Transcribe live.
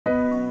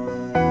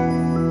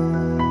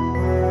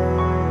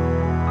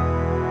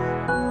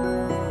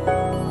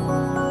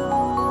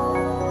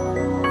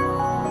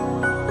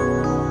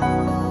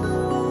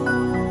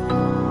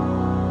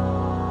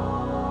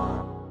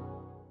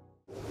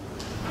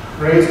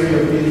be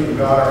with you from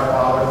God our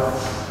Father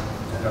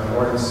and our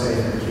Lord and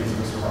Savior,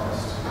 Jesus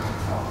Christ.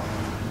 Amen.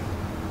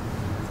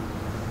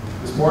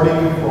 This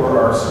morning, for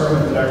our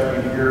sermon text,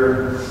 we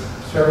hear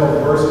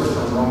several verses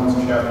from Romans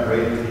chapter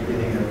 8,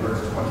 beginning at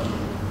verse 20.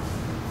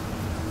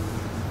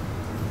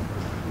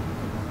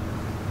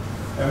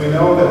 And we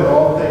know that in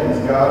all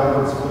things God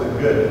works for the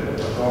good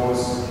of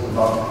those who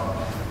love Him,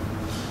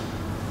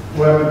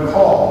 who have been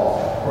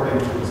called according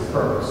to His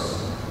purpose.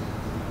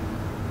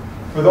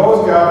 For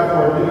those God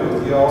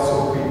foreknew, He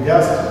also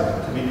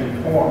predestined to be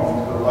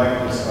conformed to the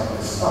likeness of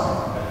His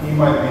Son, that He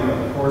might be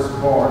the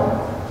firstborn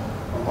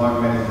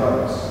among many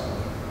brothers.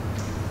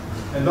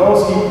 And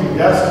those He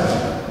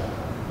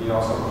predestined, He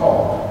also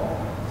called.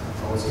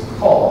 Those He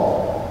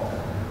called,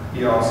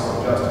 He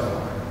also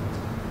justified.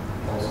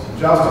 Those He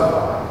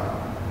justified,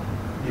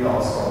 He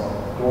also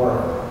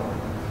glorified.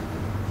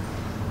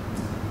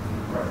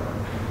 Right.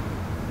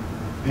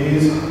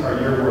 These are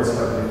your words,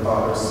 Heavenly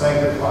Father.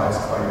 Sanctify us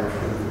by your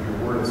truth. Your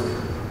word is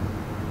true.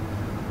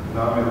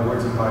 Now may the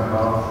words of my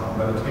mouth,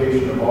 the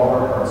meditation of all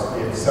our hearts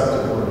be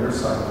acceptable in your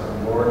sight,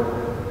 O Lord,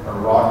 our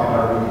rock and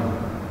our redeemer.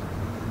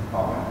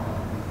 Amen.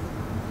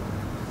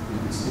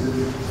 Please be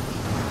seated.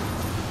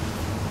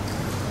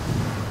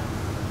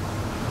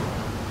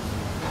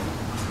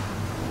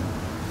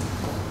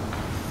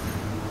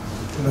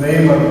 In the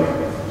name of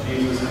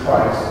Jesus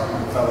Christ,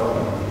 you fellow.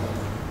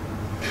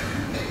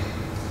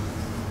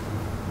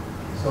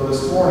 So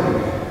this morning,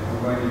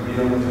 we're going to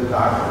deal with the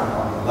doctrine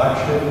on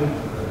election,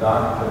 the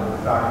doctrine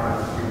of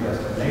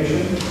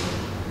predestination.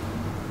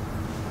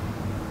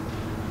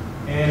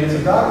 And it's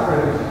a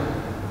doctrine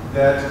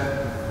that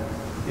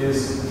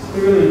is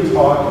clearly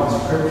taught in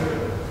Scripture.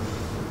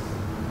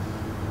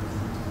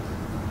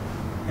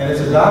 And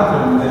it's a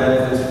doctrine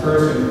that is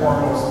first and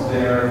foremost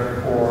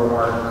there for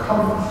our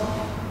comfort.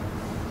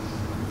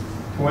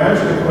 To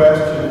answer the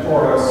question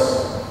for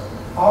us,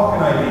 how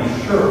can I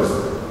be sure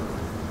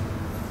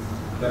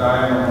that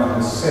I am among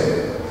the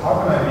saved? How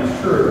can I be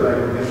sure that I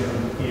will get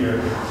from here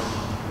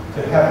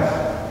to heaven?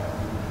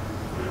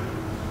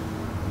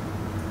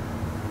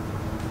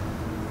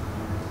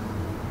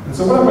 And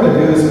so what I'm going to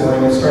do this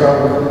morning is start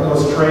out with an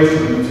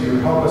illustration to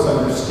help us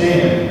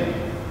understand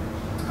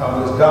how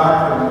this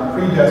doctrine of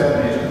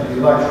predestination, of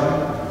election,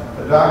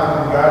 the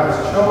doctrine of God has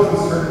chosen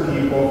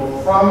certain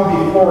people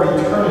from before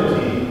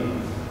eternity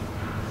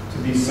to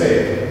be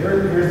saved.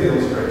 Here's the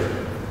illustration.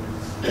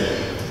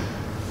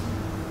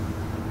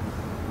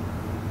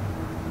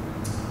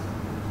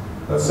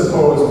 Let's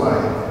suppose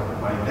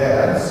my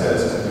dad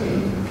says to me,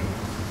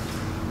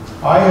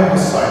 I have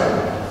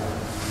decided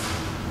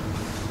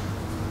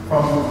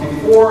from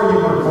before you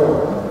were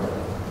born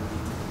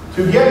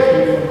to get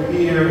you from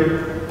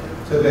here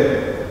to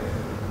there.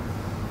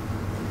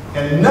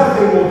 And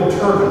nothing will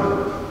deter me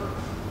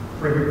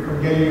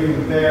from getting you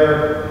from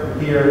there, from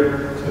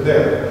here to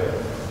there.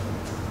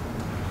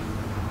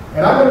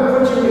 And I'm going to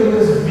put you in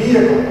this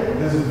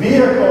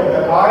vehicle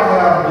that I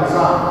have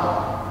designed.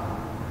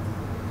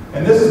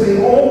 And this is the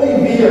only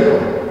vehicle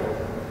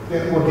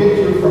that will get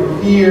you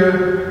from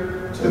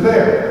here to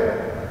there.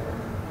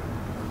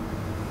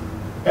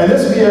 And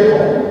this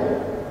vehicle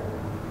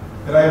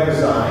that I have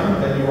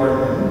designed, that you are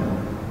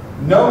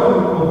in, no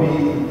one will be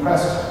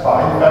impressed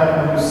by. In fact,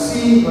 when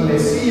they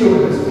see you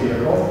in this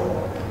vehicle,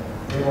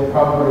 they will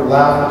probably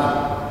laugh at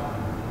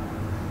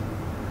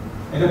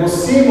you. And it will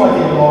seem like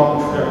a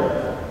long trip.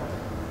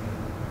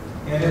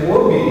 And it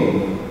will be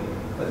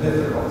a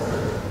difficult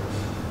trip.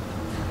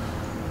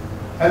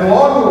 And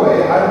along the way,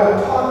 I will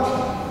talk to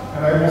you,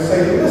 and I will say,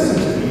 listen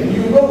to me, and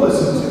you will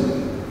listen to me.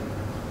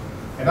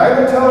 And I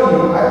will tell you,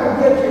 I will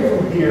get you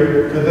from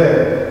here to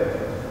there.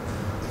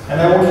 And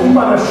I will keep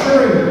on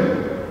assuring you,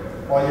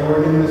 while you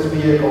are in this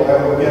vehicle, I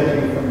will get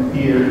you from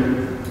here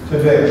to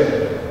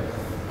there.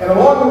 And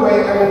along the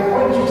way, I will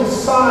point you to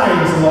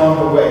signs along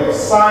the way,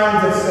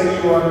 signs that say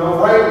you are on the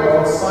right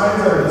road,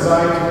 signs that are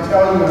designed to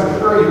tell you and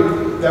assure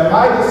you that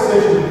my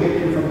decision to get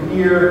you from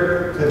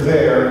here to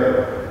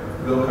there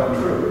will come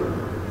true.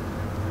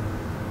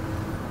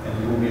 And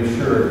you will be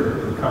assured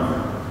of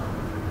comfort.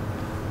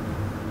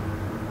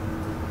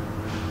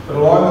 But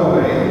along the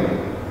way,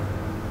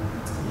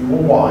 you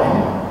will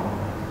whine.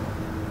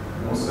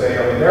 You will say,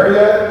 are we there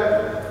yet?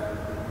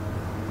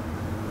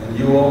 And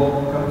you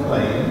will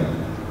complain.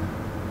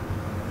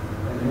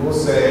 And you will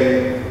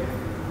say,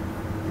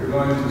 you're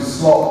going too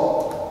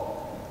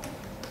slow.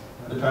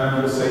 At the time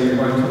you will say, you're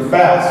going too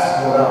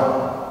fast, slow down.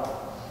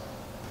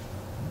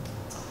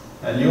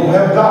 And you will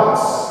have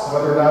doubts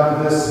whether or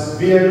not this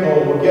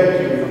vehicle will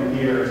get you from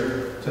here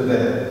to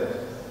there.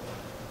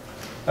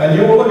 And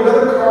you will look at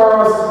other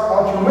cars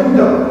out your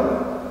window.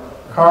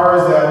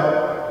 Cars that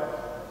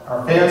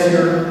are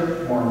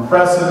fancier, more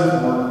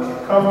impressive,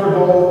 more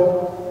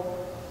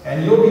comfortable.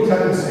 And you'll be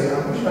tempted to say,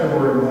 I wish I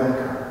were in that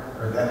car,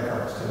 or that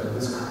car instead of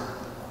this car.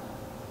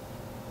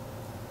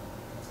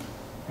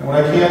 And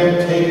when I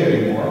can't take it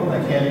anymore,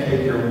 when I can't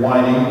take your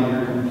whining,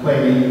 your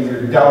complaining,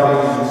 your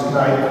doubting, your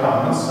snide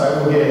comments,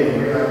 I will get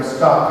angry, and I will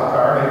stop the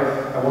car,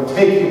 and I will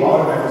take you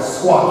out, and I will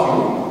swat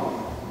you,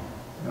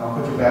 and I'll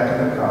put you back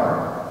in the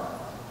car.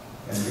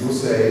 And you will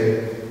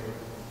say,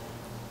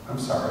 I'm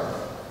sorry.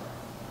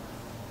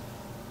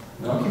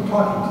 And I'll keep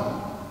talking to you.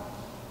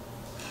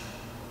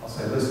 I'll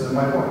say, listen to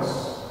my voice.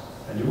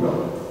 And you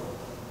will.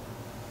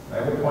 And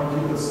I will point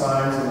you to the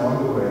signs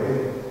along the way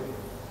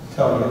and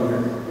tell you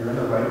you're in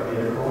the right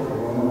vehicle,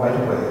 you're on the right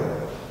way.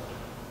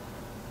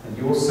 And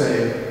you will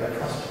say, I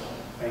trust you.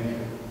 Thank you.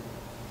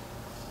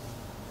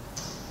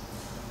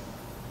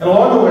 And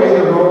along the way,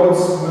 the roads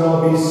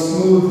will be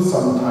smooth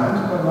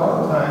sometimes, but a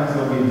lot of times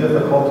they'll be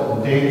difficult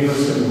and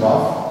dangerous and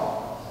rough.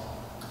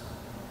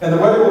 And the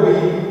weather will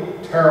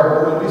be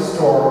terrible. There'll be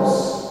storms.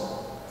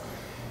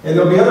 And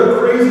there'll be other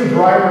crazy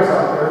drivers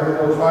out there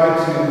who will try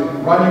to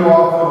run you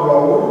off the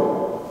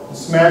road and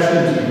smash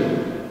into you.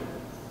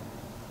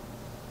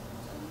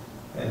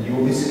 And you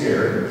will be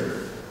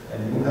scared. And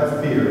you will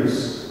have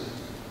fears.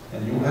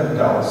 And you will have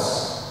doubts.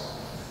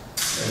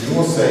 And you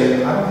will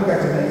say, I don't think I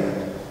can make it.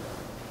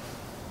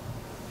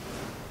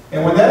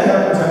 And when that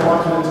happens, I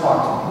want you to talk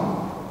to me.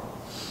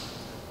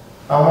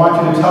 I want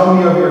you to tell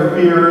me of your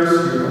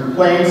fears, your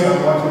complaints.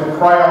 I want you to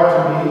cry out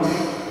to me.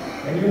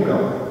 And you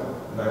will.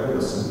 And I will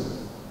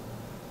listen.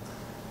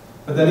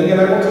 But then again,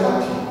 I will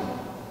talk to you.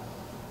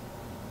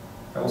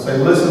 I will say,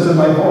 listen to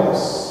my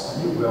voice.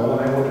 And you will.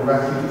 And I will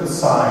direct you to the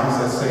signs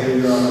that say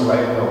you're on the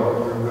right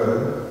road, you're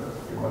good,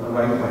 you're going the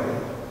right way.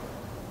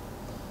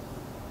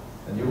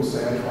 And you will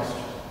say, I trust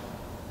you.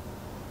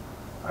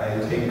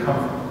 I take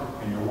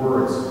comfort in your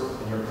words,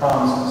 in your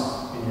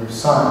promises, in your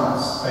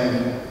signs. Thank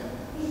you.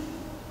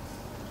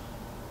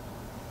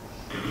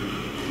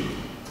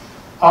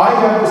 I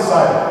have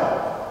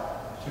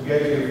decided to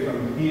get you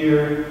from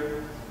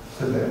here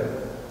to there.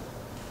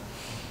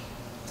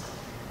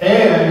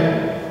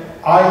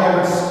 And I am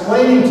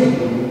explaining to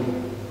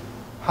you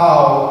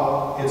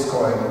how it's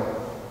going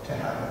to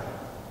happen.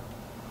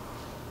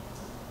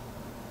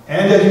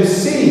 And as you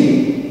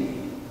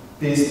see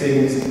these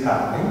things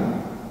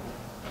happening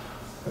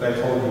that I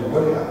told you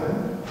would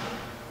happen,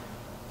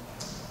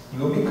 you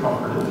will be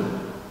comforted,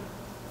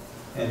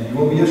 and you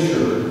will be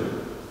assured,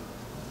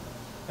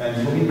 and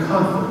you will be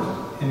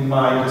confident in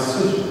my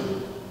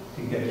decision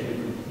to get you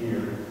from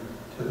here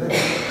to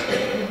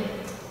there.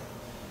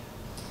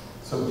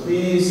 So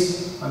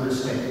please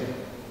understand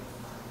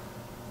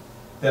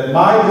that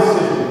my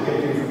decision to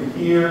get you from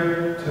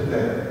here to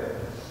there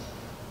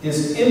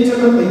is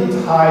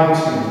intimately tied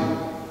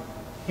to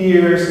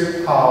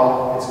here's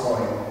how it's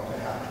going to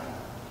happen.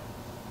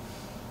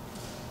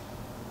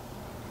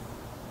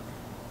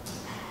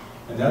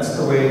 And that's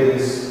the way it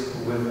is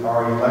with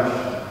our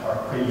election, our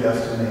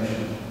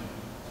predestination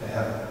to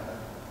heaven.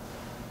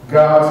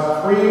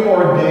 God's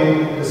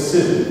preordained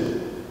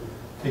decision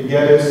to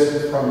get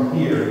us from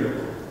here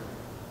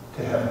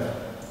to heaven.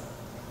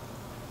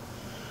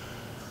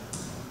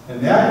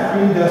 And that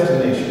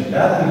predestination,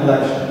 that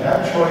election,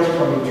 that choice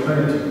from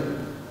eternity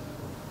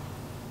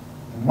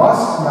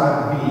must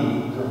not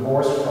be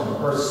divorced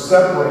from or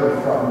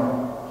separated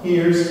from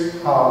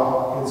here's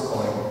how it's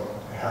going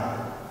to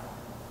happen.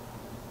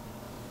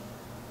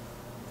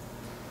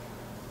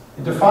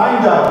 And to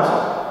find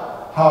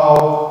out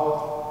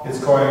how it's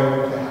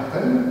going to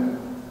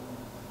happen,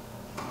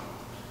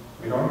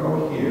 we don't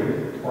go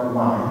here to our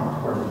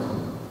mind, to our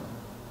reason.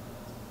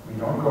 We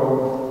don't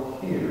go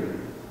here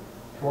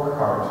to our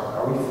heart,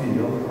 how we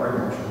feel, our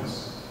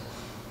emotions.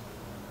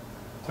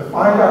 To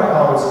find out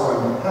how it's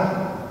going to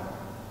happen,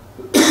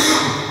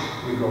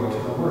 we go to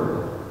the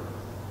Word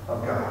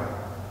of God.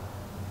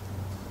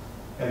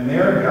 And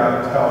there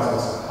God tells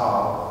us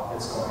how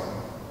it's going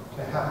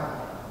to happen.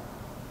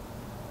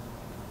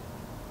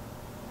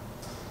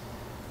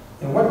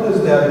 And what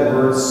does that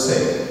word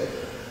say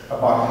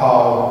about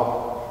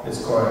how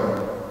it's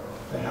going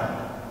to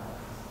happen?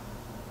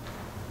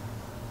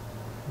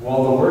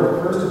 Well, the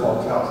Word, first of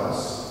all, tells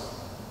us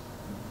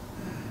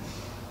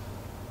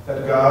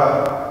that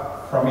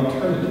God, from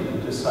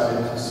eternity,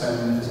 decided to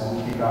send his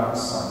only begotten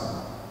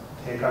Son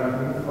to take on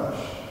human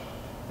flesh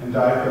and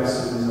die for the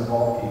sins of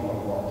all people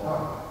of all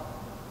time.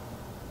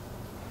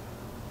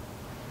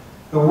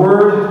 The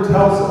Word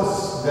tells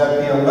us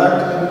that the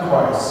elect in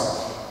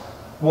Christ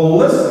will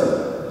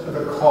listen to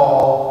the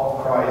call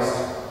of Christ,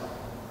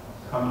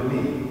 come to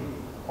me,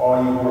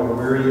 all you who are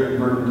weary and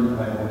burdened, and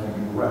I will give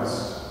you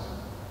rest.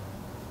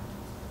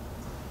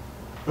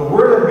 The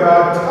Word of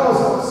God tells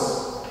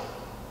us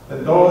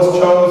that those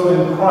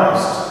chosen in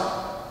Christ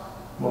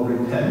will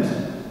repent,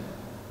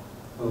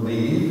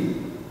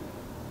 believe,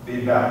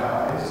 be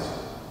baptized,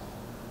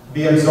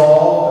 be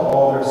absolved of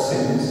all their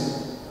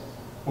sins,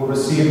 will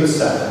receive the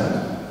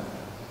sacrament.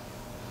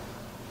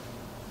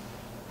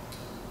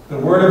 The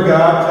Word of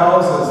God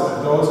tells us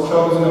that those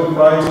chosen in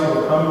Christ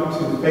will come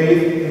to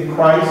faith in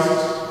Christ,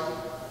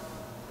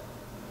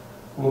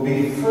 will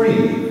be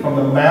free from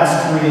the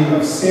mastery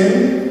of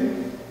sin,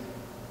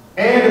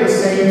 and at the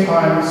same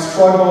time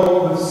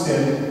struggle with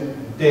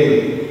sin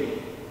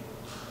daily.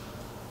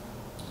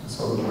 And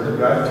so the Word of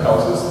God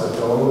tells us that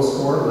those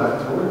who are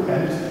elect will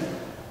repent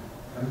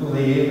and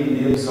believe and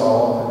be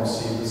absolved and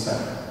receive the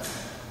sacrament.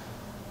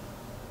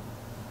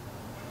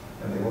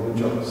 And they will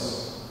rejoice.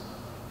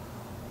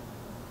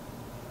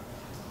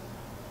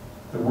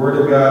 The Word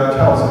of God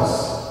tells us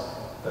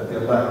that the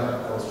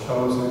elect, those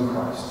chosen in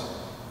Christ,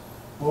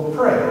 will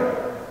pray.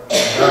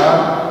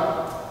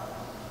 God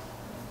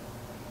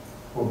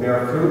will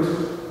bear fruit,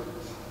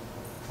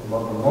 will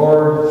love the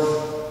Lord,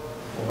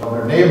 will love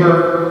their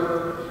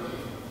neighbor.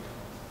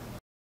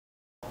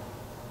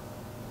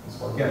 And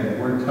so again, the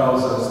Word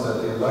tells us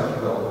that the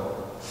elect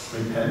will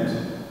repent,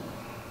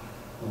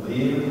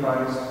 believe in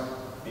Christ,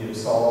 be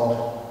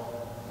absolved,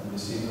 and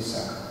receive the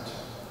sacrament,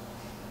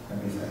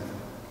 and be thankful.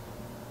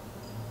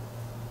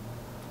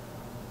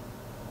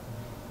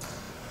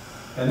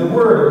 And the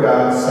Word of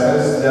God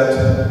says that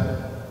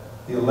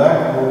the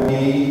elect will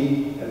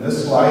be, in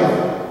this life,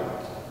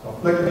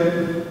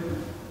 afflicted,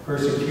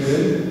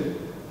 persecuted,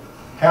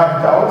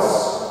 have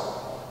doubts,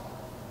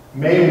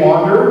 may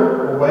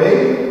wander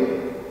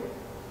away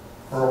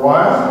for a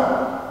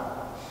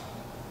while,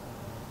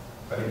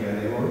 but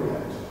again they will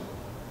repent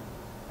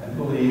and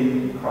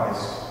believe in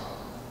Christ,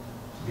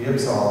 be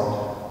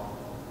absolved,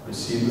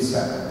 receive the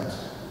sacrament,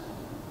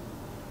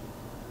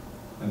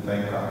 and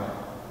thank God.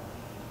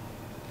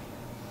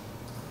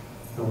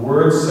 The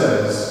Word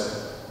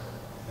says,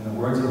 in the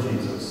words of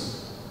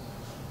Jesus,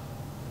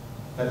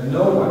 that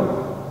no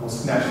one will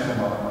snatch them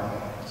out of my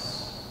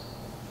hands.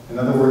 In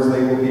other words,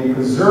 they will be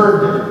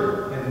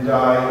preserved and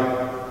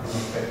die in the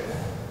faith.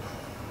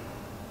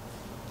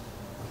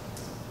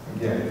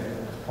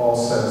 Again, Paul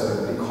says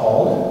they will be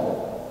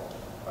called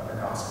by the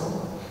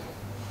gospel.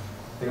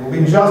 They will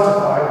be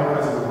justified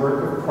because of the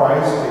work of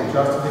Christ, a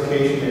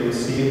justification they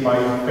receive by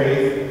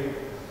faith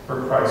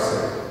for Christ's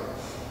sake.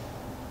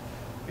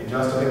 A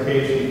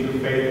justification through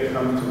faith that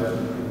comes to them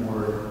in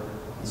word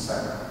and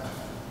sacrament.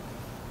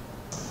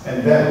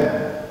 And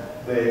then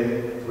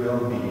they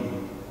will be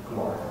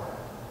glorified.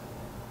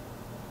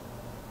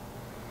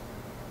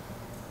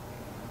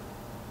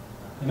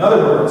 In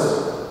other words,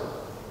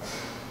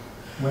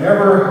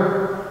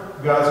 whenever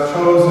God's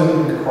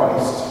chosen in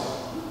Christ,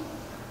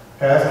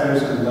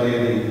 pastors and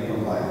laity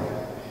alike,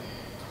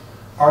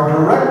 are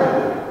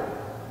directed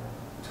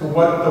to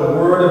what the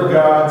Word of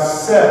God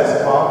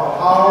says about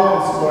how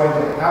it's going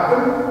to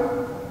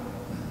happen,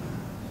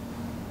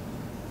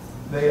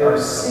 they are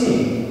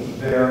seeing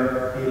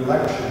their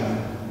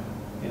election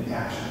in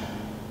action.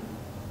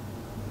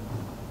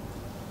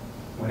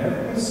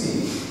 Whenever we see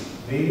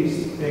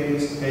these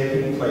things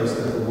taking place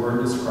that the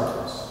Word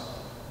describes,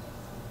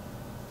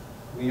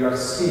 we are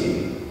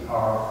seeing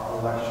our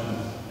election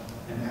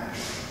in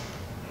action.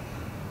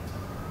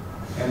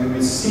 And when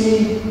we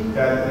see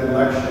that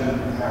election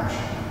in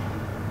action,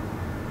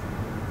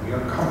 we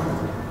are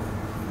comforted,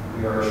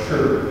 we are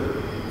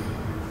assured,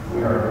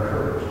 we are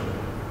encouraged.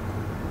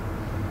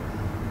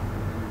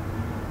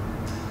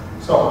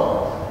 So,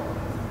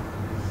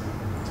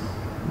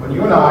 when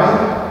you and I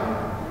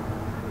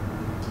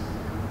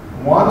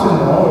want to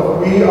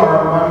know if we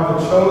are among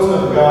the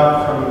chosen of God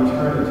from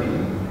eternity,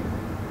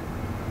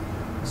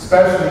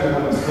 especially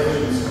when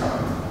afflictions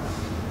come,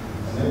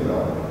 and they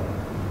will,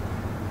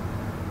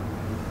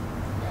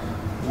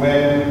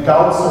 when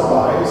doubts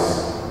arise,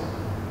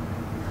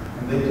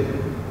 they do.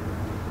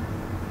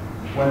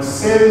 When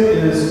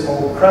sin is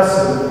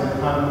oppressive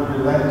and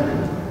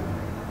unrelenting,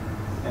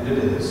 and it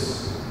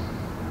is.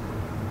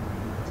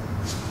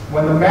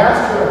 When the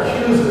master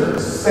accuser,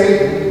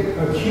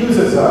 Satan,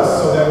 accuses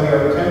us so that we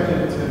are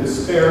tempted to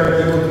despair, and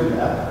he will do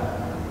that.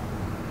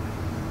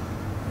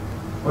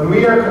 When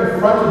we are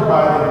confronted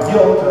by the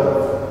guilt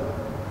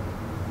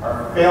of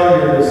our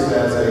failures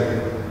as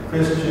a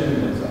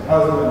Christian, as a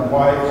husband,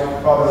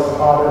 wife,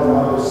 father,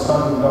 mother,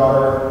 son,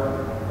 daughter,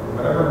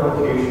 whatever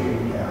vocation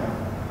we have.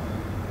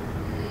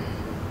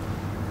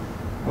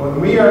 When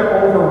we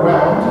are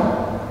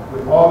overwhelmed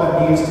with all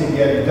that needs to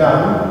get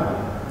done,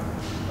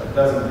 but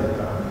doesn't get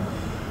done.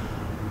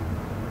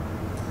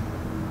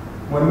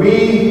 When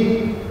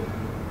we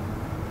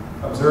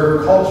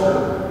observe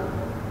culture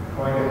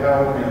going to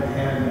hell in a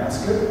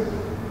handbasket.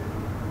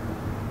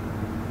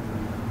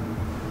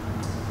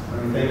 When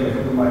we think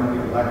of who might be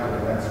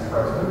elected the next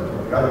president,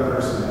 or the other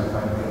person that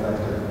might be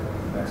elected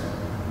the next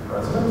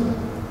president.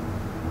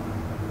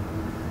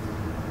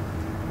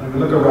 When we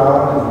look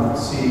around and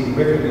see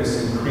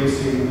wickedness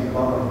increasing,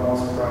 love of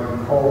most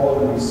growing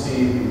cold, and we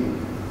see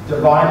the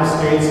divine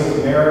states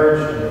of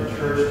marriage and the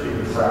church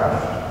being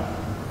trashed.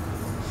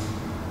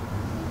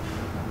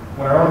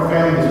 When our own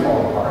families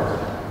fall apart.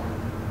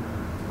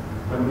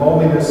 When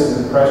loneliness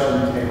and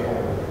depression take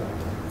hold.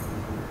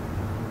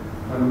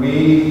 When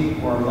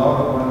we or a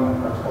loved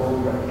one are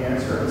told we have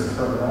cancer and it's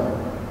terminal.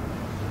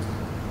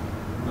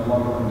 And the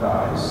loved one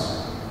dies.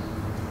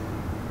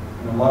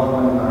 And the loved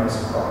one denies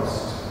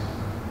Christ.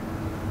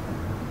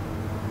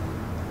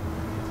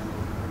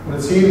 When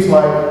it seems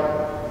like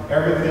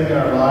everything in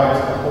our lives,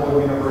 the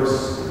whole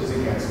universe is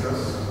against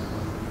us.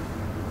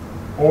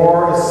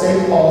 Or, as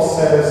St. Paul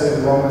says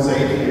in Romans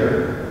 8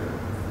 here,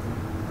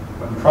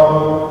 when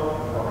trouble,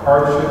 or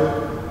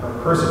hardship, or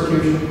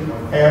persecution, or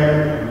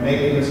famine, or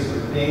nakedness,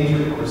 or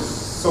danger, or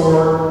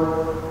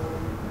sword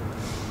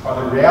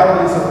are the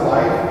realities of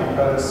life,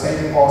 because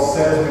St. Paul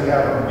says we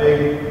have a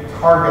big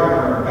target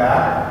on our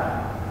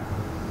back,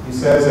 He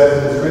says,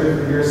 as it is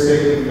written, for your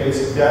sake we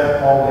face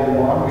death all day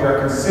long. We are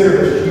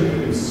considered as sheep to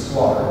be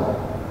slaughtered.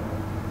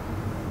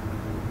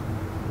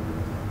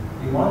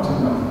 We want to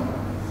know,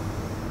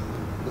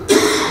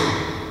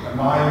 am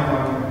I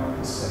among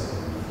the saved?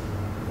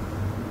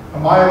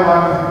 Am I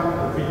among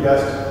the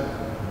predestined?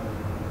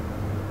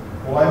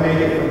 Will I make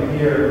it from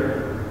here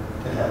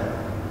to heaven?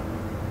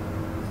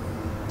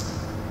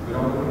 We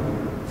don't look into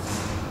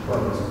to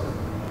our wisdom.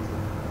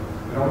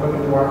 We don't look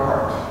into our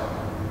heart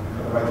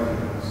for the right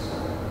feelings.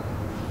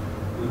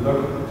 We look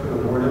to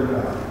the Word of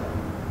God,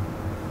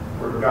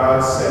 where God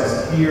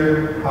says,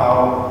 here's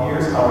how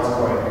it's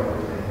going to take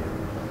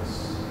place.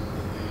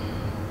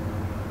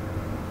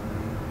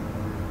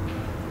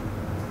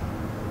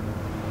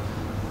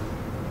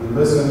 We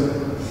listen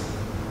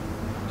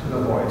to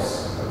the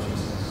voice of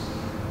Jesus.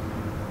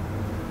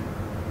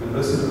 We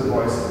listen to the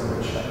voice of the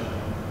Good Shepherd,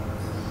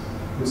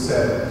 who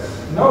said,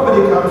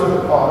 nobody comes to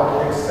the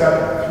Father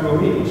except through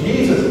me.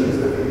 Jesus is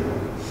the vehicle,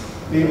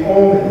 the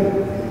only vehicle.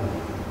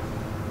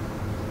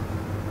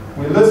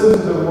 We listen to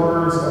the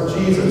words of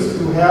Jesus,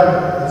 who had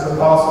his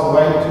apostle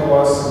write to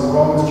us in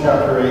Romans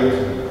chapter 8.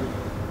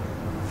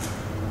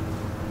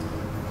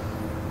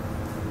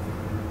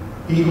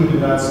 He who did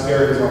not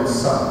spare his own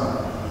son,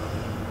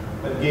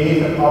 but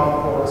gave him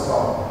up for us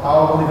all,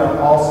 how will he not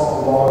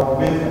also along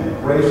with him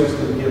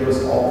graciously give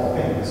us all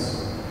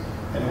things?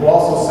 And who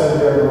also said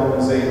there in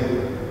Romans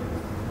 8,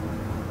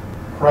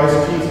 Christ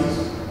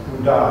Jesus, who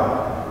died,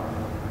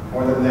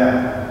 more than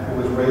that, who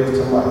was raised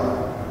to life,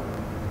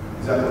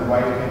 is at the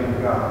right hand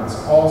of God, and is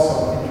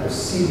also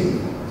interceding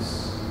for us.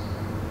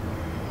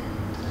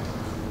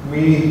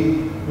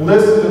 We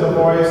listen to the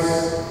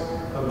voice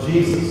of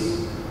Jesus,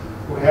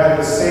 who had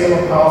the same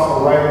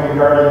apostle write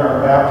regarding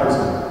our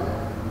baptism.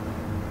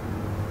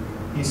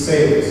 He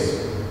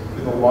saves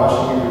through the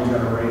washing and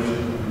regeneration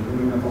and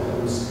renewing of the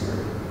Holy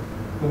Spirit,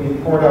 whom he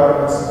poured out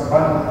on us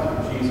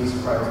abundantly through Jesus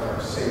Christ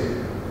our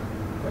Savior,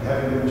 but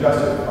having been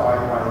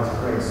justified by his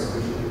grace,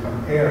 which he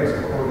compares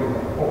according to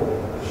the hope,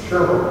 the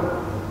sure hope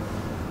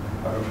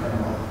of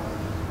eternal life.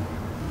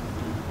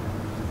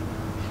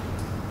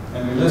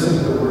 And we listen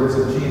to the words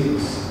of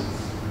Jesus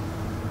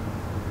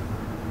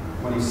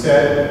when he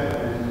said,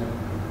 and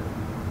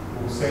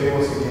we'll say to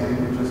us again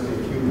in just a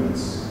few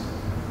minutes,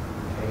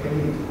 take and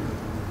eat.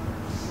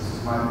 This is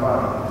my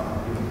body.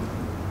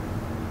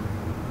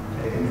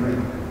 Take and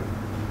drink.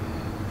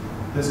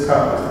 This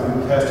cup is the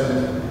New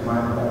Testament in my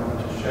blood,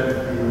 which is shed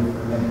for you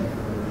for many for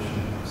the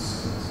remission of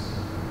sins.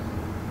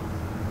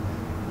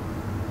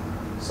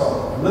 So,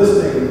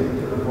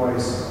 listening to the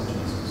voice of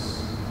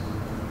Jesus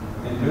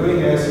and doing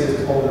as he has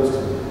told us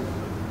to do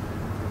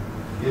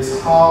is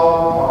how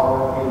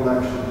our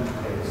election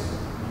takes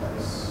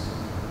place.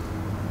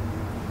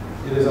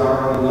 It is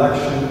our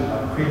election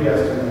of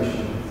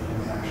predestination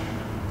in action.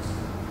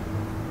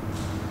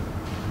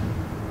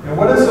 And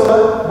what does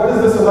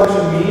this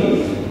election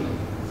mean?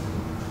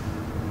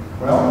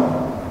 Well,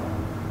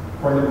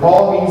 according to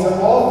Paul, it means that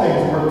all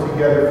things work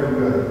together for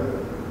good,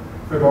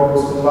 for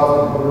those who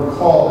love him, who are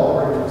called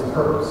according to his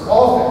purpose.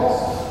 All things.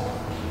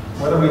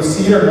 Whether we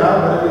see it or not,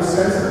 whether we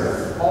sense it or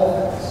not, all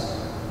things.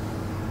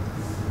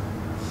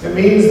 It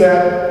means that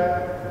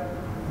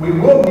we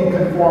will be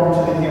conformed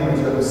to the image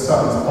of his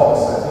Son, as Paul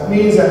says. It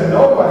means that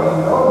nobody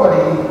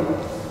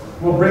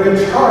will bring a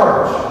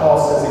charge, Paul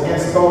says,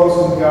 against those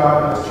whom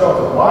God has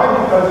chosen. Why?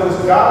 Because it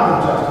is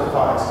God who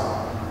justifies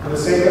for the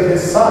sake of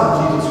his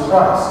Son, Jesus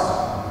Christ.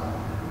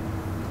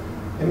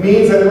 It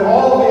means that in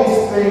all these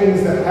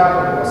things that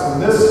happen to us in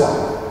this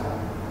life,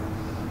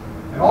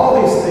 in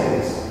all these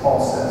things, Paul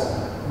says,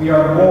 we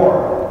are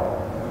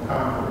more than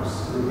conquerors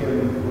through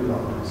him who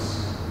loved us.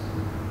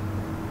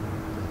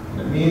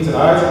 And it means that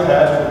I, as a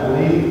pastor,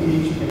 believe,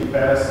 teach, and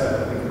confess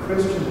that the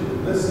Christian who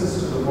listens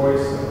to the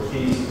voice of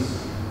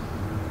Jesus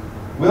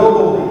will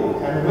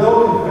believe and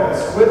will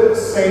confess with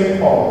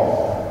St.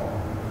 Paul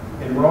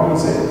in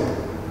Romans 8,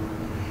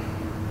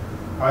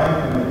 I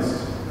am convinced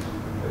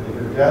that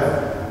neither death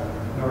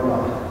nor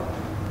life,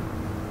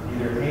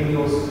 neither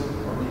angels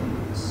or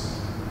demons,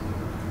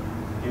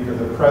 neither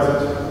the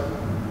present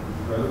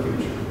nor the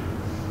future,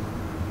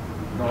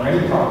 nor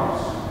any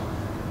powers,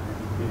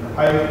 neither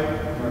height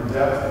nor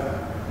depth,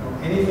 nor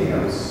anything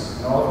else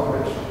in all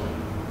creation,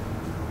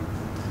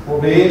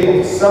 will be able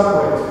to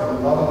separate from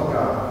the love of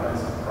God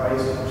as in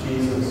Christ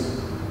Jesus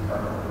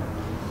our Lord.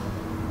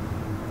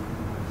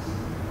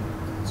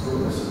 So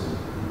listen to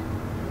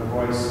the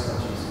voice of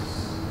Jesus.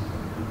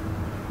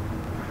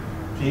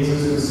 Jesus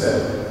who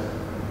said,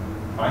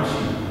 my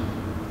sheep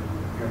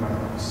hear my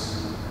voice.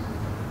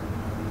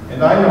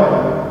 And I know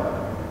them,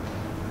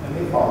 and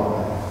they follow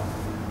them.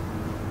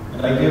 And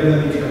I give them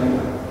eternal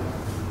life.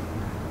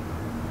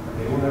 And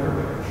they will never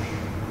perish.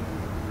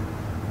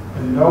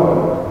 And no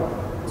one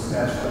will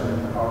snatch them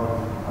out of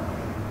my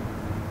hand.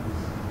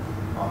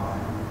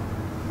 Amen.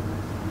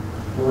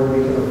 Glory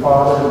be to the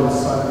Father, and the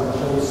Son, and the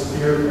Holy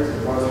Spirit, as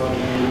it was in the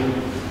beginning,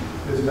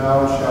 is now,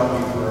 and shall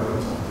be forever.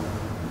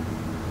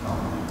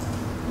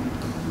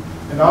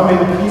 And now may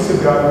the peace of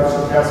God, which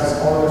surpasses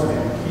all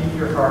understanding, keep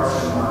your hearts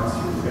and minds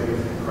through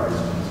faith in Christ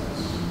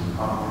Jesus.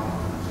 Amen.